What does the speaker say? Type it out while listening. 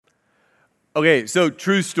Okay, so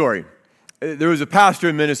true story. There was a pastor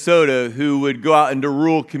in Minnesota who would go out into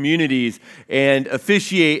rural communities and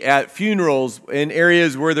officiate at funerals in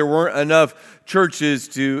areas where there weren't enough churches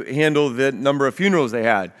to handle the number of funerals they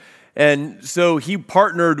had. And so he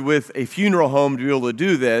partnered with a funeral home to be able to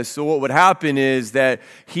do this. So what would happen is that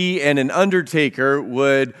he and an undertaker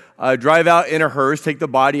would drive out in a hearse, take the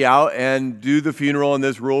body out, and do the funeral in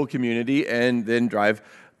this rural community, and then drive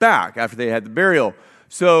back after they had the burial.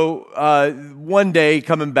 So one day,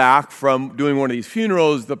 coming back from doing one of these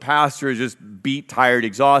funerals, the pastor is just beat, tired,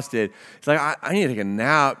 exhausted. He's like, I need to take a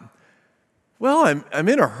nap. Well, I'm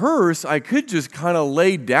in a hearse. I could just kind of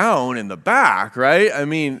lay down in the back, right? I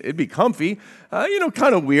mean, it'd be comfy.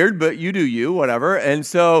 Kind of weird, but you do you, whatever. And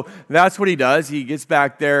so that's what he does. He gets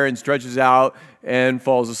back there and stretches out and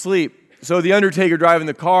falls asleep. So the undertaker driving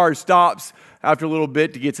the car stops after a little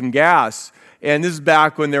bit to get some gas. And this is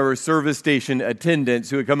back when there were service station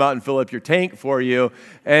attendants who would come out and fill up your tank for you.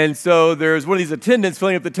 And so there's one of these attendants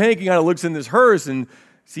filling up the tank. He kind of looks in this hearse and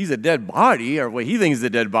sees a dead body, or what he thinks is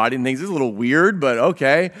a dead body, and thinks it's a little weird, but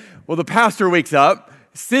okay. Well, the pastor wakes up,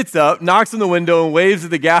 sits up, knocks on the window, and waves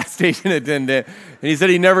at the gas station attendant. And he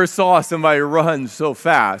said he never saw somebody run so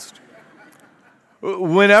fast.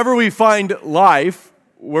 Whenever we find life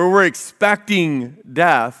where we're expecting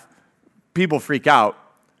death, people freak out.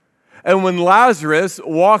 And when Lazarus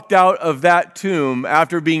walked out of that tomb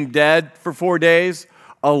after being dead for 4 days,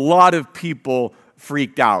 a lot of people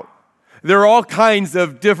freaked out. There are all kinds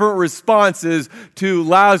of different responses to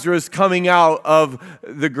Lazarus coming out of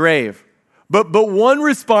the grave. But one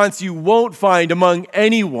response you won't find among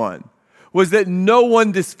anyone was that no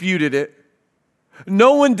one disputed it.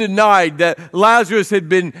 No one denied that Lazarus had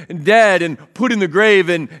been dead and put in the grave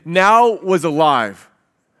and now was alive.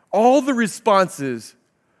 All the responses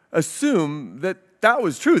assume that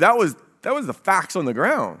was true. That was the facts on the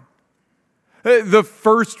ground. The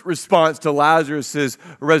first response to Lazarus'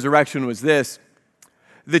 resurrection was this: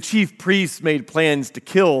 the chief priests made plans to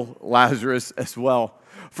kill Lazarus as well.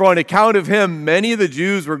 For on account of him, many of the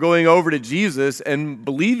Jews were going over to Jesus and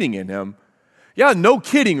believing in him. Yeah, no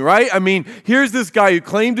kidding, right? I mean, here's this guy who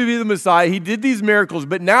claimed to be the Messiah. He did these miracles,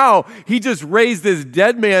 but now he just raised this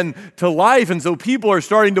dead man to life, and so people are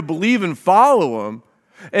starting to believe and follow him.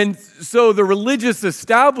 And so the religious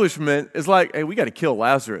establishment is like, hey, we got to kill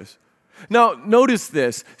Lazarus. Now, notice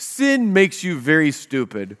this. Sin makes you very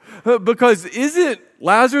stupid. Because isn't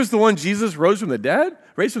Lazarus the one Jesus raised from the dead?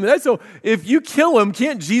 So if you kill him,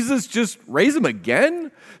 can't Jesus just raise him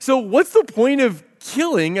again? So what's the point of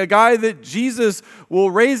killing a guy that Jesus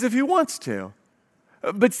will raise if he wants to?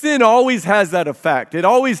 But sin always has that effect. It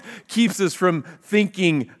always keeps us from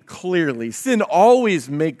thinking clearly. Sin always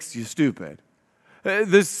makes you stupid.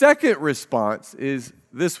 The second response is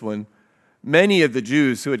this one. Many of the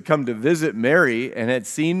Jews who had come to visit Mary and had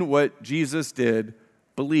seen what Jesus did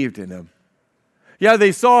believed in him. Yeah,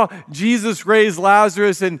 they saw Jesus raise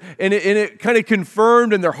Lazarus, and it kind of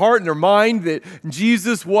confirmed in their heart and their mind that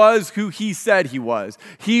Jesus was who he said he was.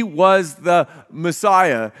 He was the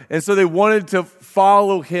Messiah. And so they wanted to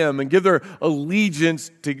follow him and give their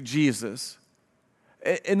allegiance to Jesus.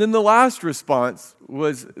 And then the last response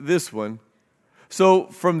was this one. So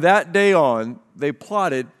from that day on, they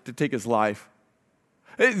plotted to take his life.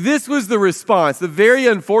 This was the response, the very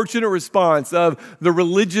unfortunate response of the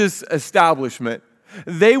religious establishment.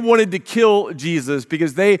 They wanted to kill Jesus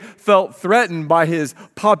because they felt threatened by his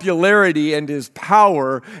popularity and his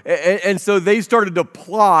power. And so they started to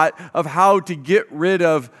plot of how to get rid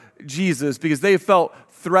of Jesus because they felt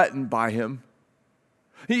threatened by him.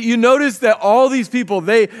 You notice that all these people,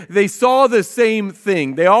 they saw the same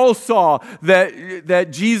thing. They all saw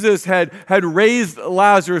that Jesus had raised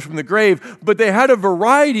Lazarus from the grave, but they had a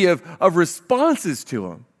variety of responses to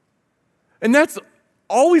him. And that's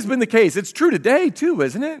always been the case. It's true today too,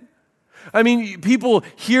 isn't it? I mean, people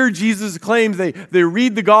hear Jesus' claims, they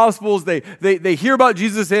read the Gospels, they hear about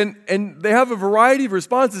Jesus, and they have a variety of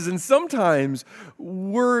responses. And sometimes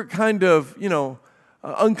we're kind of,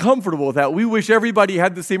 uncomfortable with that. We wish everybody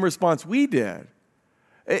had the same response we did.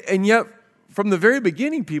 And yet, from the very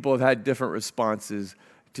beginning, people have had different responses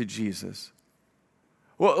to Jesus.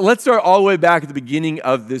 Well, let's start all the way back at the beginning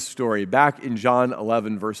of this story, back in John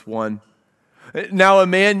 11, verse 1. Now, a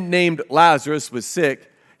man named Lazarus was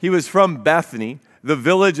sick. He was from Bethany, the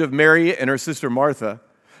village of Mary and her sister Martha.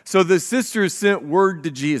 So the sisters sent word to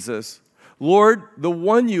Jesus, Lord, the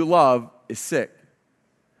one you love is sick.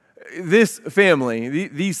 This family,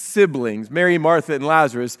 these siblings, Mary, Martha, and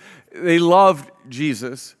Lazarus, they loved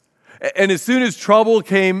Jesus. And as soon as trouble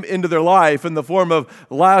came into their life in the form of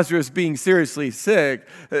Lazarus being seriously sick,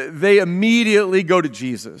 they immediately go to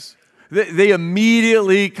Jesus. They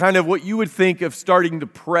immediately kind of what you would think of starting to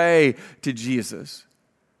pray to Jesus.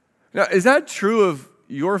 Now, is that true of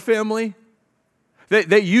your family?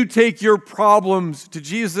 That you take your problems to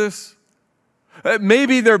Jesus?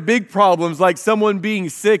 Maybe they're big problems like someone being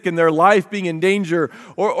sick and their life being in danger,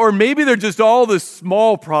 or maybe they're just all the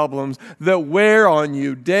small problems that wear on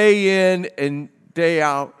you day in and day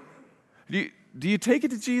out. Do you take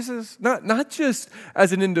it to Jesus? Not just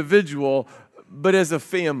as an individual, but as a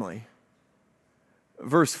family.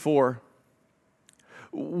 Verse 4.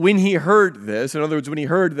 When he heard this, in other words, when he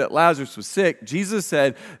heard that Lazarus was sick, Jesus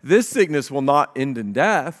said, "This sickness will not end in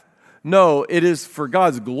death. No, it is for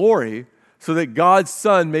God's glory, so that God's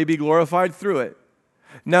Son may be glorified through it."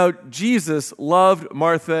 Now, Jesus loved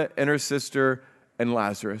Martha and her sister and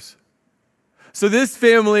Lazarus. So this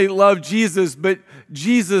family loved Jesus, but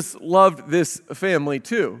Jesus loved this family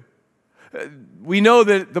too. We know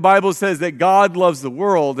that the Bible says that God loves the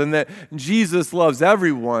world and that Jesus loves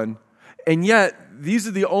everyone, and yet these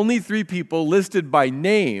are the only three people listed by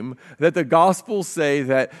name that the Gospels say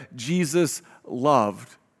that Jesus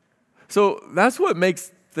loved. So that's what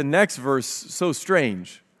makes the next verse so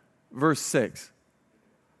strange. Verse 6.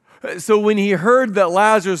 So when he heard that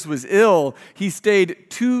Lazarus was ill, he stayed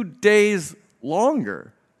 2 days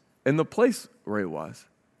longer in the place where he was.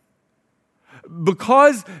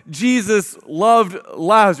 Because Jesus loved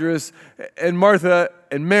Lazarus and Martha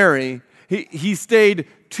and Mary, he stayed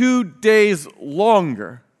 2 days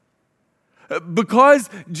longer. Because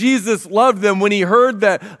Jesus loved them, when he heard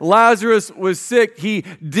that Lazarus was sick, he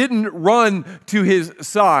didn't run to his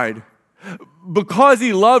side. Because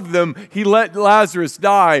he loved them, he let Lazarus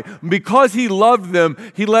die. Because he loved them,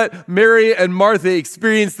 he let Mary and Martha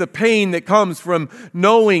experience the pain that comes from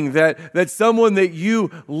knowing that someone that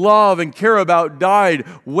you love and care about died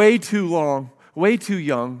way too long, way too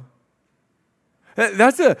young.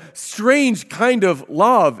 That's a strange kind of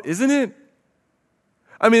love, isn't it?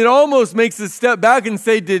 I mean, it almost makes us step back and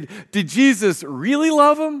say, did Jesus really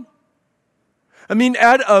love him? I mean,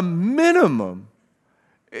 at a minimum,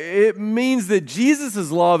 it means that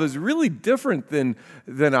Jesus' love is really different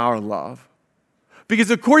than our love.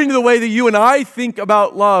 Because according to the way that you and I think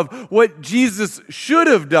about love, what Jesus should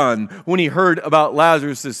have done when he heard about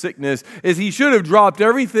Lazarus' sickness is he should have dropped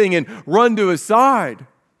everything and run to his side.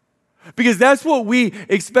 Because that's what we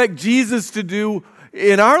expect Jesus to do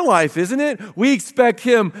in our life, isn't it? We expect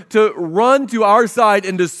him to run to our side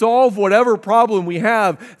and to solve whatever problem we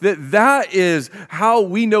have. That is how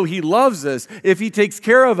we know he loves us, if he takes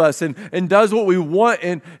care of us and does what we want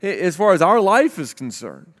as far as our life is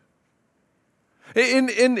concerned. And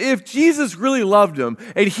if Jesus really loved him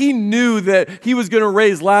and he knew that he was going to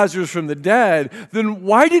raise Lazarus from the dead, then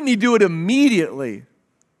why didn't he do it immediately?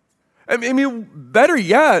 I mean, better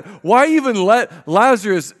yet, why even let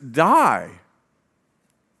Lazarus die?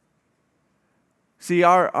 See,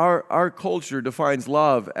 our culture defines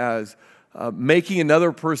love as making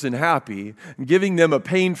another person happy, giving them a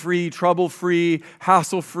pain-free, trouble-free,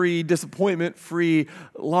 hassle-free, disappointment-free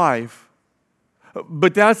life.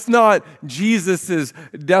 But that's not Jesus'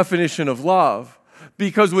 definition of love.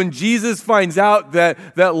 Because when Jesus finds out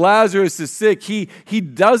that Lazarus is sick, he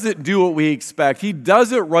doesn't do what we expect. He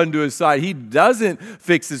doesn't run to his side. He doesn't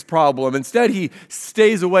fix his problem. Instead, he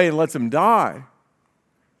stays away and lets him die.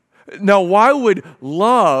 Now, why would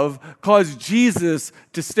love cause Jesus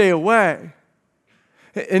to stay away?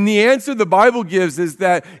 And the answer the Bible gives is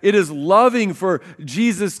that it is loving for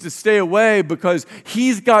Jesus to stay away because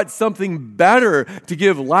he's got something better to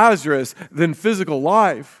give Lazarus than physical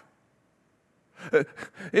life.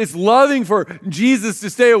 It's loving for Jesus to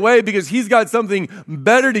stay away because he's got something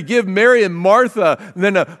better to give Mary and Martha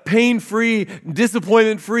than a pain-free,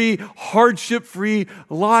 disappointment-free, hardship-free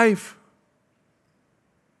life.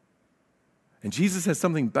 And Jesus has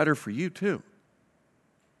something better for you too.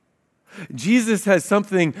 Jesus has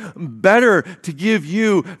something better to give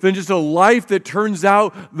you than just a life that turns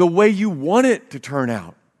out the way you want it to turn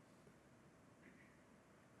out.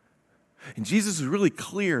 And Jesus is really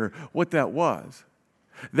clear what that was.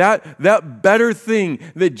 That better thing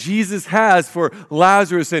that Jesus has for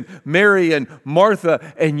Lazarus and Mary and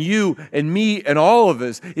Martha and you and me and all of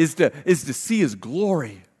us is to see his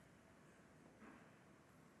glory.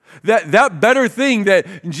 That better thing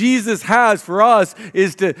that Jesus has for us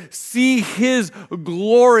is to see his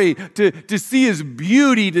glory, to see his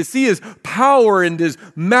beauty, to see his power and his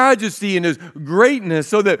majesty and his greatness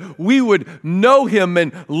so that we would know him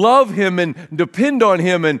and love him and depend on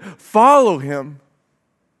him and follow him.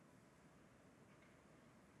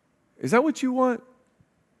 Is that what you want?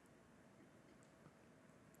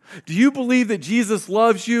 Do you believe that Jesus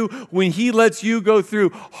loves you when he lets you go through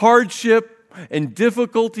hardship and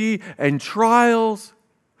difficulty and trials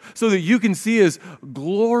so that you can see his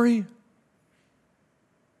glory?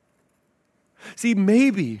 See,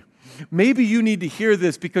 maybe you need to hear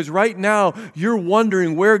this because right now you're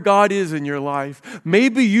wondering where God is in your life.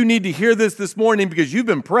 Maybe you need to hear this morning because you've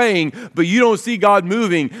been praying, but you don't see God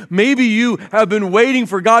moving. Maybe you have been waiting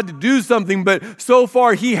for God to do something, but so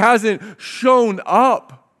far he hasn't shown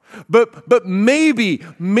up. But maybe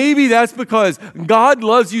that's because God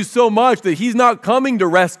loves you so much that he's not coming to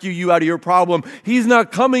rescue you out of your problem. He's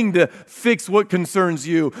not coming to fix what concerns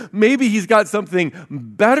you. Maybe he's got something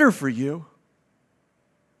better for you.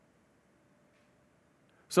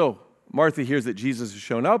 So Martha hears that Jesus has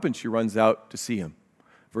shown up and she runs out to see him.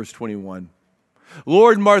 Verse 21.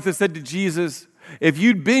 Lord, Martha said to Jesus, if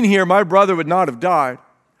you'd been here, my brother would not have died.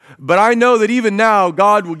 But I know that even now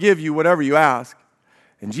God will give you whatever you ask.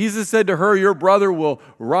 And Jesus said to her, your brother will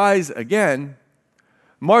rise again.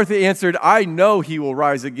 Martha answered, I know he will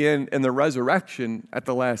rise again in the resurrection at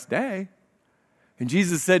the last day. And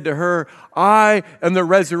Jesus said to her, I am the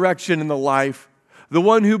resurrection and the life. The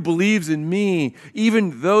one who believes in me,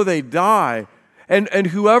 even though they die, and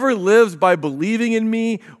whoever lives by believing in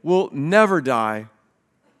me will never die.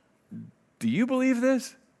 Do you believe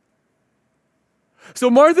this? So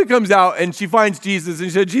Martha comes out and she finds Jesus and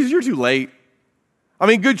she said, Jesus, you're too late. I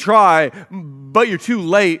mean, good try, but you're too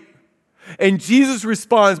late. And Jesus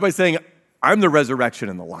responds by saying, I'm the resurrection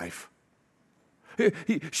and the life.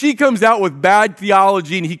 She comes out with bad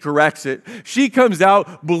theology and he corrects it. She comes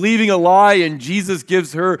out believing a lie and Jesus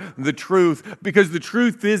gives her the truth, because the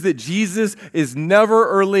truth is that Jesus is never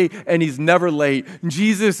early and he's never late.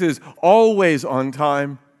 Jesus is always on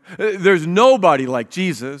time. There's nobody like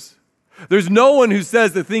Jesus. There's no one who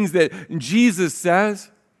says the things that Jesus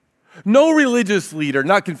says. No religious leader,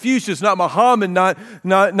 not Confucius, not Muhammad,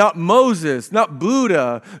 not Moses, not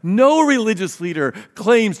Buddha. No religious leader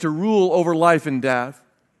claims to rule over life and death.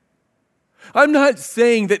 I'm not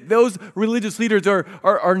saying that those religious leaders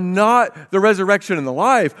are not the resurrection and the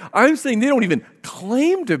life. I'm saying they don't even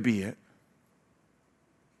claim to be it.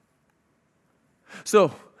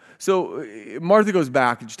 So Martha goes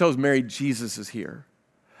back and she tells Mary Jesus is here.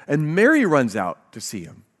 And Mary runs out to see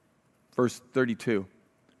him. Verse 32.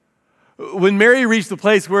 When Mary reached the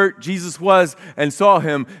place where Jesus was and saw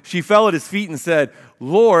him, she fell at his feet and said,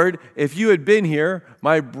 Lord, if you had been here,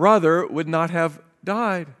 my brother would not have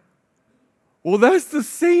died. Well, that's the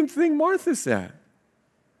same thing Martha said,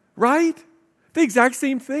 right? The exact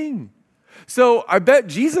same thing. So I bet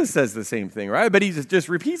Jesus says the same thing, right? I bet he just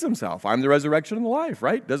repeats himself. I'm the resurrection and the life,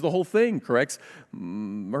 right? Does the whole thing, corrects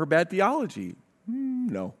her bad theology.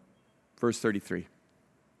 No. Verse 33.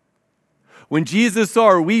 When Jesus saw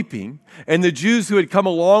her weeping, and the Jews who had come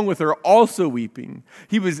along with her also weeping,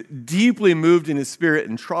 he was deeply moved in his spirit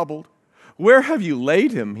and troubled. Where have you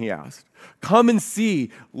laid him? He asked. Come and see,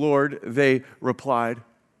 Lord, they replied.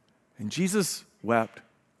 And Jesus wept.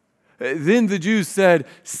 Then the Jews said,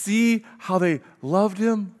 see how they loved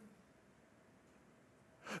him?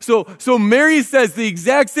 So Mary says the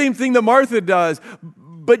exact same thing that Martha does,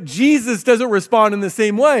 but Jesus doesn't respond in the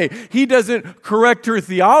same way. He doesn't correct her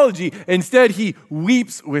theology. Instead, he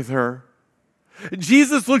weeps with her.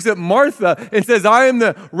 Jesus looks at Martha and says, I am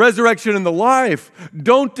the resurrection and the life.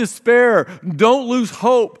 Don't despair. Don't lose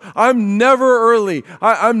hope. I'm never early.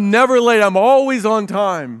 I'm never late. I'm always on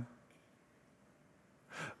time.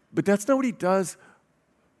 But that's not what he does.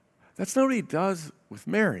 That's not what he does with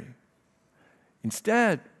Mary.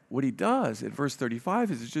 Instead, what he does in verse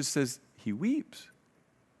 35 is it just says he weeps.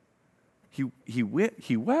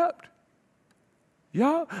 He wept.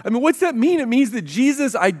 Yeah? I mean, what's that mean? It means that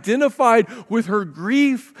Jesus identified with her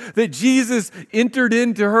grief, that Jesus entered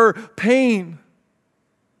into her pain.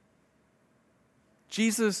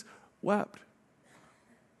 Jesus wept.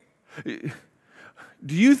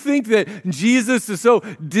 Do you think that Jesus is so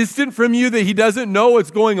distant from you that he doesn't know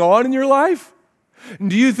what's going on in your life?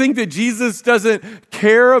 Do you think that Jesus doesn't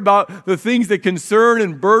care about the things that concern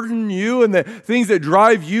and burden you and the things that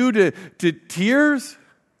drive you to tears?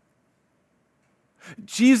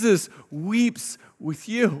 Jesus weeps with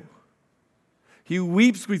you. He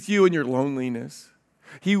weeps with you in your loneliness.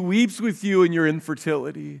 He weeps with you in your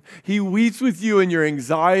infertility. He weeps with you in your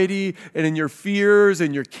anxiety and in your fears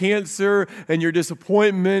and your cancer and your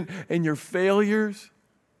disappointment and your failures.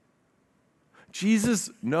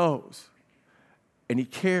 Jesus knows. And he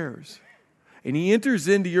cares. And he enters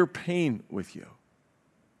into your pain with you.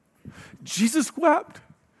 Jesus wept.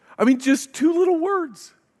 I mean, just two little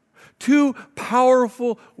words. Two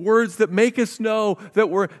powerful words that make us know that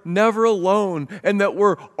we're never alone and that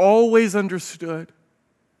we're always understood.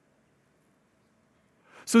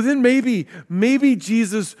 So then maybe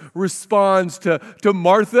Jesus responds to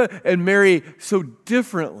Martha and Mary so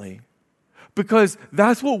differently because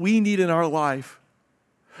that's what we need in our life.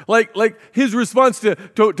 Like his response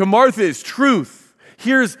to Martha is truth.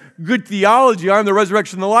 Here's good theology, I'm the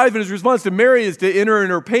resurrection and the life, and his response to Mary is to enter in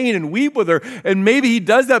her pain and weep with her. And maybe he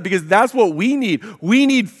does that because that's what we need. We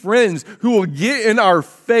need friends who will get in our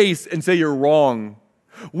face and say you're wrong.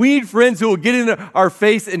 We need friends who will get in our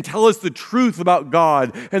face and tell us the truth about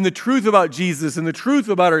God and the truth about Jesus and the truth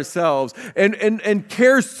about ourselves and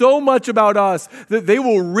care so much about us that they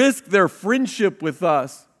will risk their friendship with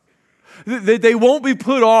us. That they won't be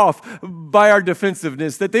put off by our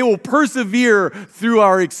defensiveness, that they will persevere through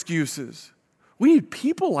our excuses. We need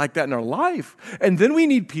people like that in our life. And then we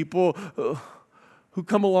need people who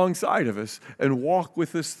come alongside of us and walk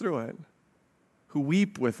with us through it, who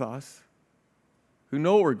weep with us, who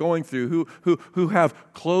know what we're going through, who have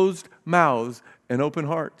closed mouths and open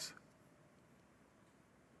hearts.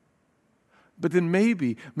 But then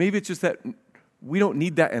maybe it's just that we don't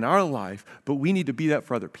need that in our life, but we need to be that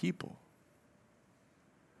for other people.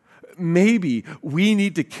 Maybe we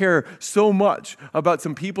need to care so much about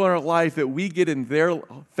some people in our life that we get in their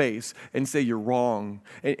face and say you're wrong.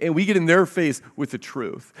 And we get in their face with the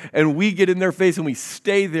truth. And we get in their face and we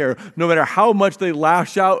stay there no matter how much they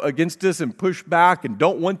lash out against us and push back and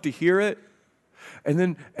don't want to hear it. And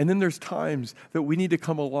then there's times that we need to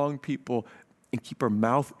come along people and keep our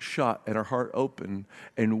mouth shut and our heart open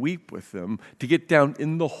and weep with them, to get down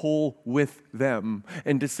in the hole with them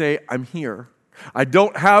and to say, I'm here. I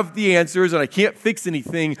don't have the answers and I can't fix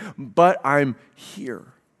anything, but I'm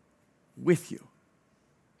here with you.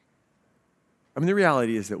 I mean, the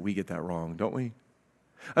reality is that we get that wrong, don't we?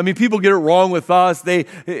 I mean, people get it wrong with us. They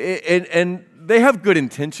have good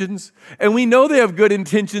intentions, and we know they have good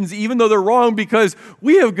intentions even though they're wrong because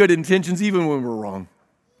we have good intentions even when we're wrong.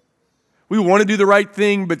 We want to do the right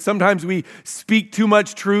thing, but sometimes we speak too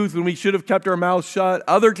much truth when we should have kept our mouths shut.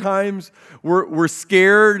 Other times, we're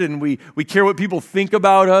scared and we care what people think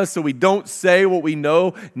about us, so we don't say what we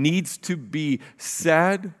know needs to be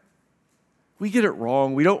said. We get it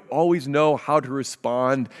wrong. We don't always know how to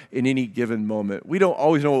respond in any given moment. We don't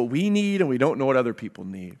always know what we need, and we don't know what other people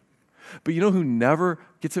need. But you know who never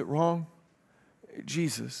gets it wrong?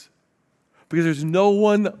 Jesus. Because there's no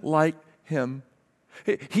one like him.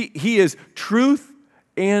 He is truth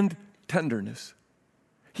and tenderness.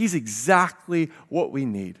 He's exactly what we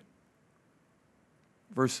need.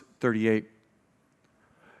 Verse 38.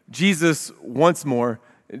 Jesus, once more,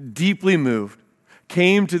 deeply moved,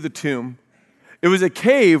 came to the tomb. It was a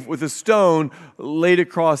cave with a stone laid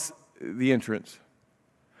across the entrance.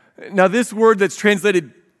 Now, this word that's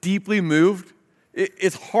translated deeply moved,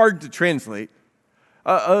 it's hard to translate.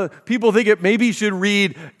 People think it maybe should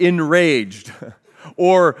read enraged.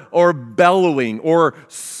 Or bellowing or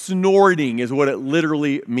snorting is what it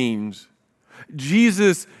literally means.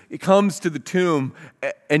 Jesus comes to the tomb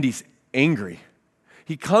and he's angry.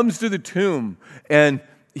 He comes to the tomb and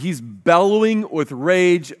he's bellowing with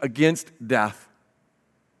rage against death.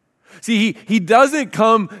 See, he doesn't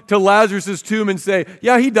come to Lazarus' tomb and say,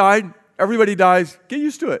 yeah, he died. Everybody dies. Get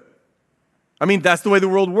used to it. I mean, that's the way the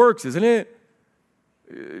world works, isn't it?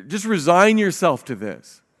 Just resign yourself to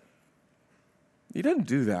this. He doesn't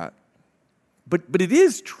do that. But it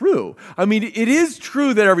is true. I mean, it is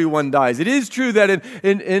true that everyone dies. It is true that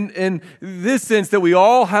in this sense that we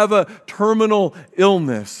all have a terminal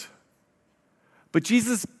illness. But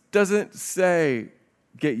Jesus doesn't say,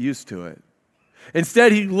 get used to it.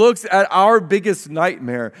 Instead, he looks at our biggest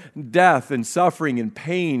nightmare, death and suffering and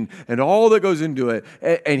pain and all that goes into it,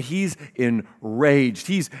 and he's enraged.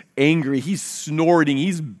 He's angry. He's snorting.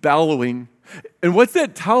 He's bellowing. And what's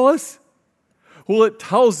that tell us? Well, it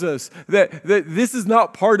tells us that this is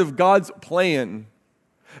not part of God's plan,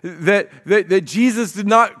 that Jesus did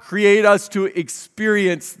not create us to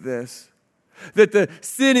experience this, that the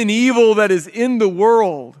sin and evil that is in the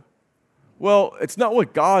world, well, it's not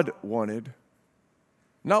what God wanted.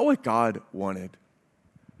 Not what God wanted.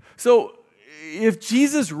 So if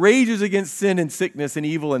Jesus rages against sin and sickness and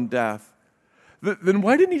evil and death, then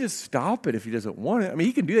why didn't he just stop it if he doesn't want it? I mean,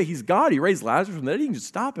 he can do that. He's God. He raised Lazarus from the dead. He can just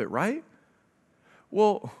stop it, right?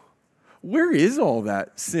 Well, where is all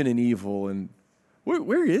that sin and evil? And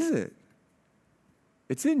where is it?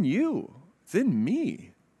 It's in you. It's in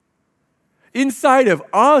me. Inside of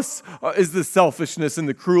us is the selfishness and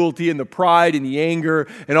the cruelty and the pride and the anger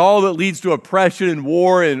and all that leads to oppression and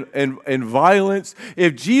war and violence.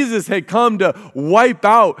 If Jesus had come to wipe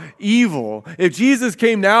out evil, if Jesus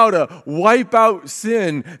came now to wipe out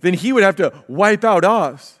sin, then he would have to wipe out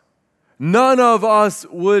us. None of us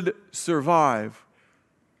would survive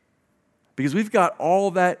because we've got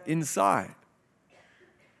all that inside.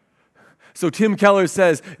 So Tim Keller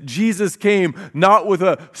says, Jesus came not with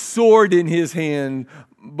a sword in his hand,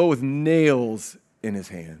 but with nails in his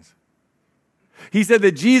hands. He said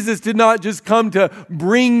that Jesus did not just come to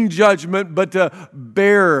bring judgment, but to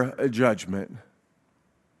bear a judgment.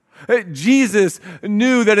 Jesus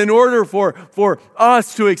knew that in order for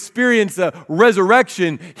us to experience a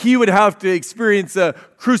resurrection, he would have to experience a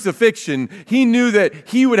crucifixion. He knew that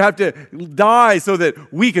he would have to die so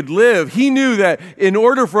that we could live. He knew that in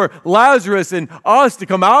order for Lazarus and us to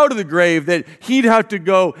come out of the grave, that he'd have to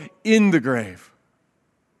go in the grave.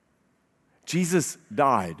 Jesus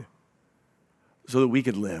died so that we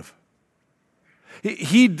could live.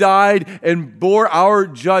 He died and bore our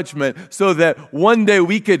judgment so that one day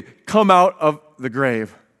we could come out of the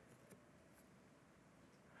grave.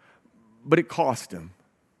 But it cost him.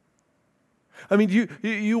 I mean,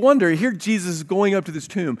 you wonder, here Jesus is going up to this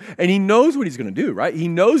tomb, and he knows what he's going to do, right? He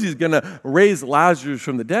knows he's going to raise Lazarus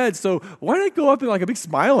from the dead, so why not go up with like a big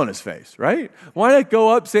smile on his face, right? Why not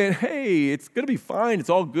go up saying, hey, it's going to be fine,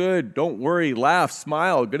 it's all good, don't worry, laugh,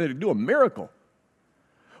 smile, going to do a miracle.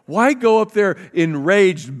 Why go up there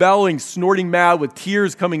enraged, bellowing, snorting mad with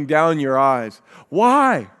tears coming down your eyes?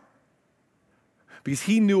 Why? Because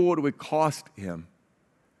he knew what it would cost him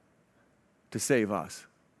to save us.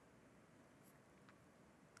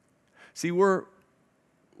 See, we're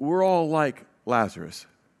all like Lazarus.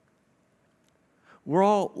 We're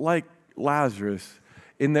all like Lazarus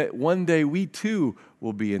in that one day we too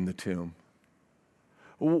will be in the tomb.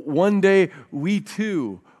 One day we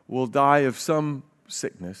too will die of some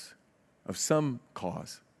sickness, of some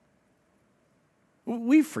cause.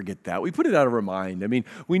 We forget that. We put it out of our mind. I mean,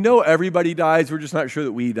 we know everybody dies. We're just not sure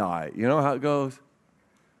that we die. You know how it goes?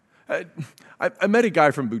 I met a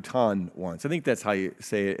guy from Bhutan once. I think that's how you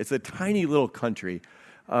say it. It's a tiny little country.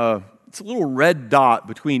 It's a little red dot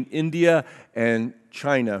between India and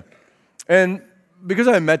China. And because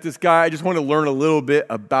I met this guy, I just wanted to learn a little bit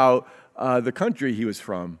about the country he was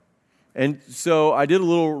from. And so I did a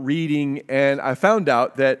little reading, and I found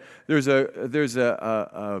out that there's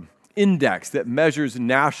a index that measures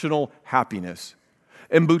national happiness.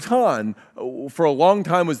 And Bhutan, for a long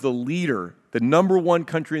time, was the leader, the number one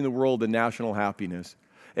country in the world in national happiness.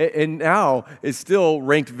 And now is still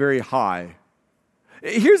ranked very high.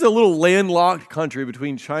 Here's a little landlocked country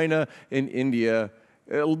between China and India.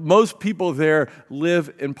 Most people there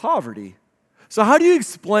live in poverty. So how do you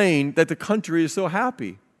explain that the country is so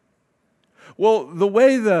happy? Well, the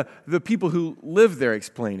way the people who live there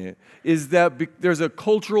explain it is that there's a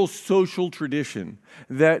cultural, social tradition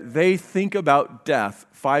that they think about death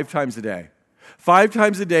 5 times a day. 5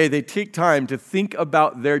 times a day, they take time to think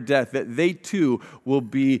about their death, that they too will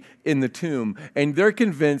be in the tomb. And they're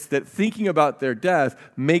convinced that thinking about their death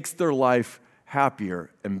makes their life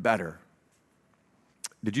happier and better.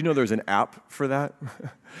 Did you know there's an app for that?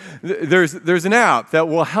 There's an app that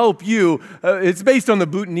will help you. It's based on the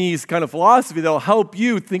Bhutanese kind of philosophy that will help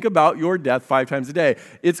you think about your death 5 times a day.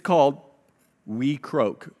 It's called We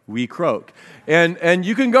Croak. And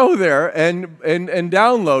you can go there and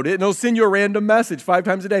download it, and it'll send you a random message 5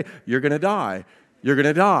 times a day. You're going to die. You're going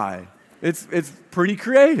to die. It's pretty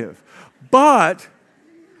creative. But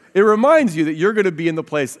it reminds you that you're going to be in the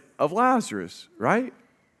place of Lazarus, right?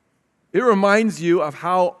 It reminds you of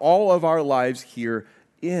how all of our lives here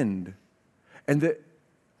end. And that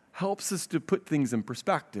helps us to put things in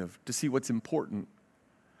perspective, to see what's important.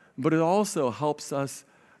 But it also helps us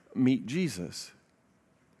meet Jesus.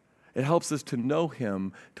 It helps us to know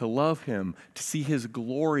him, to love him, to see his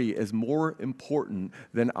glory as more important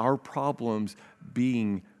than our problems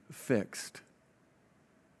being fixed.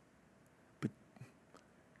 But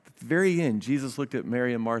at the very end, Jesus looked at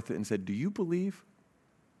Mary and Martha and said, "Do you believe?"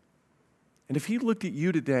 And if he looked at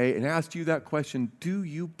you today and asked you that question, do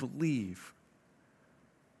you believe?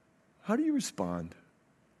 How do you respond?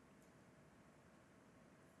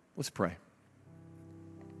 Let's pray.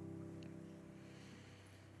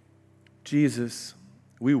 Jesus,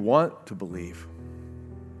 we want to believe.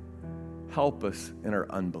 Help us in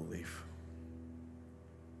our unbelief.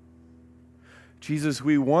 Jesus,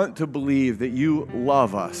 we want to believe that you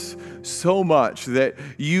love us so much that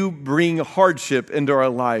you bring hardship into our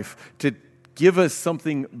life to give us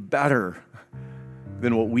something better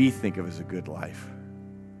than what we think of as a good life.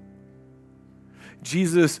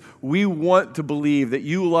 Jesus, we want to believe that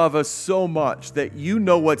you love us so much that you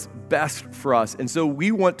know what's best for us. And so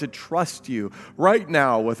we want to trust you right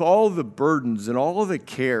now with all the burdens and all the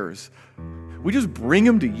cares. We just bring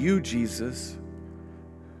them to you, Jesus.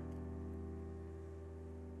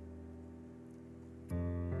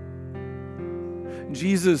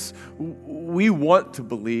 Jesus, we want to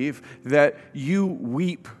believe that you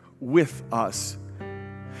weep with us.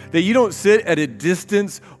 That you don't sit at a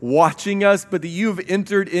distance watching us, but that you've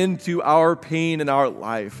entered into our pain and our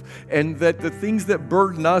life. And that the things that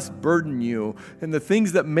burden us burden you. And the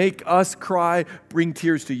things that make us cry bring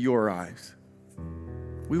tears to your eyes.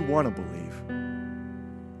 We want to believe.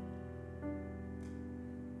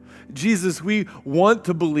 Jesus, we want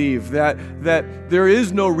to believe that there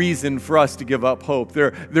is no reason for us to give up hope.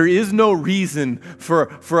 There is no reason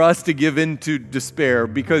for us to give in to despair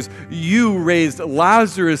because you raised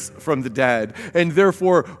Lazarus from the dead, and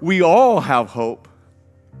therefore we all have hope.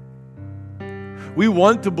 We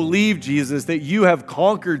want to believe, Jesus, that you have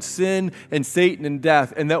conquered sin and Satan and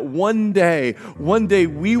death, and that one day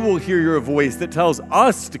we will hear your voice that tells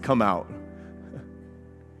us to come out.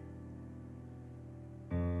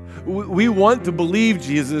 We want to believe,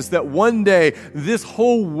 Jesus, that one day this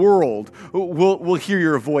whole world will hear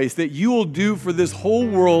your voice, that you will do for this whole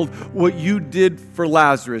world what you did for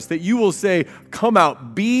Lazarus, that you will say, come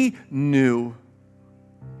out, be new.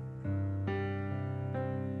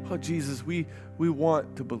 Oh, Jesus, we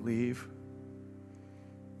want to believe.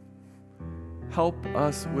 Help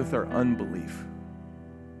us with our unbelief.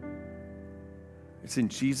 It's in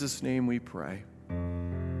Jesus' name we pray.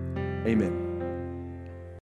 Amen.